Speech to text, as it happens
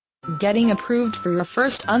Getting approved for your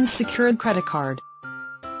first unsecured credit card.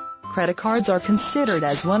 Credit cards are considered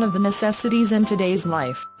as one of the necessities in today's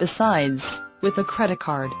life. Besides, with a credit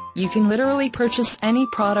card, you can literally purchase any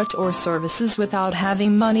product or services without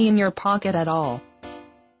having money in your pocket at all.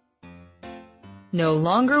 No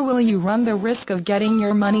longer will you run the risk of getting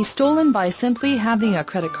your money stolen by simply having a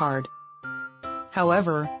credit card.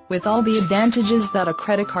 However, with all the advantages that a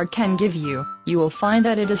credit card can give you, you will find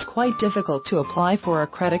that it is quite difficult to apply for a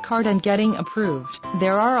credit card and getting approved.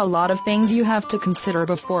 There are a lot of things you have to consider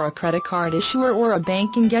before a credit card issuer or a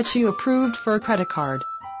bank can get you approved for a credit card.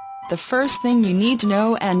 The first thing you need to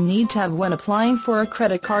know and need to have when applying for a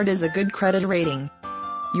credit card is a good credit rating.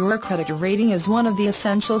 Your credit rating is one of the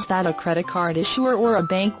essentials that a credit card issuer or a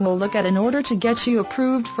bank will look at in order to get you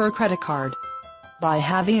approved for a credit card. By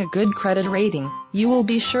having a good credit rating, you will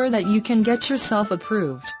be sure that you can get yourself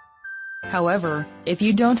approved. However, if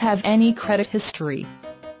you don't have any credit history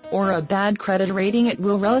or a bad credit rating, it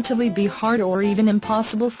will relatively be hard or even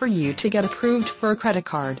impossible for you to get approved for a credit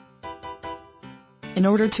card. In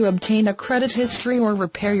order to obtain a credit history or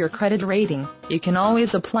repair your credit rating, you can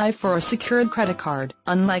always apply for a secured credit card.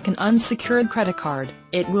 Unlike an unsecured credit card,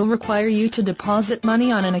 it will require you to deposit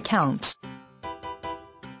money on an account.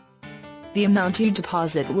 The amount you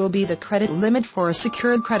deposit will be the credit limit for a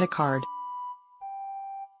secured credit card.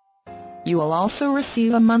 You will also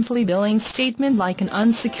receive a monthly billing statement like an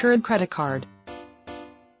unsecured credit card.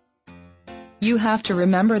 You have to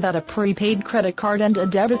remember that a prepaid credit card and a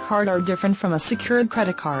debit card are different from a secured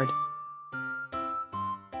credit card.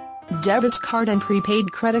 Debit card and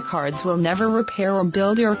prepaid credit cards will never repair or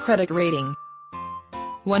build your credit rating.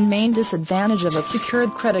 One main disadvantage of a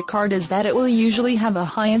secured credit card is that it will usually have a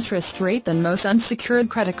higher interest rate than most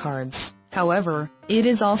unsecured credit cards. However, it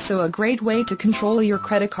is also a great way to control your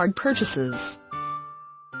credit card purchases.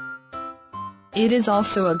 It is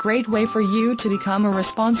also a great way for you to become a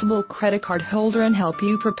responsible credit card holder and help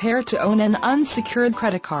you prepare to own an unsecured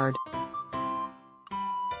credit card.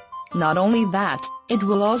 Not only that, it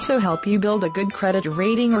will also help you build a good credit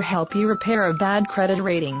rating or help you repair a bad credit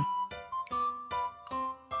rating.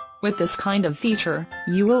 With this kind of feature,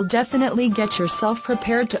 you will definitely get yourself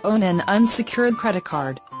prepared to own an unsecured credit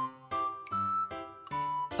card.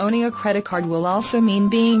 Owning a credit card will also mean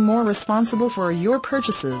being more responsible for your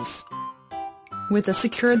purchases. With a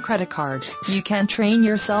secured credit card, you can train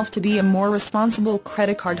yourself to be a more responsible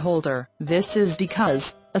credit card holder. This is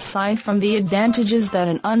because, aside from the advantages that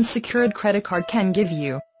an unsecured credit card can give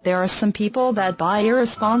you, there are some people that buy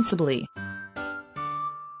irresponsibly.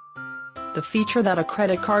 The feature that a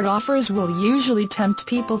credit card offers will usually tempt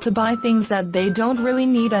people to buy things that they don't really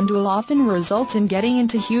need and will often result in getting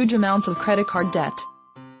into huge amounts of credit card debt.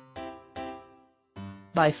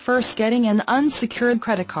 By first getting an unsecured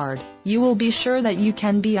credit card, you will be sure that you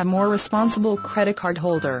can be a more responsible credit card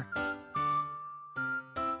holder.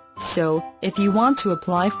 So, if you want to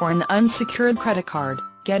apply for an unsecured credit card,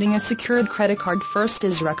 getting a secured credit card first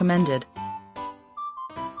is recommended.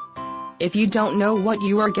 If you don't know what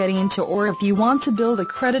you are getting into or if you want to build a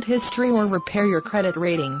credit history or repair your credit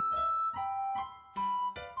rating,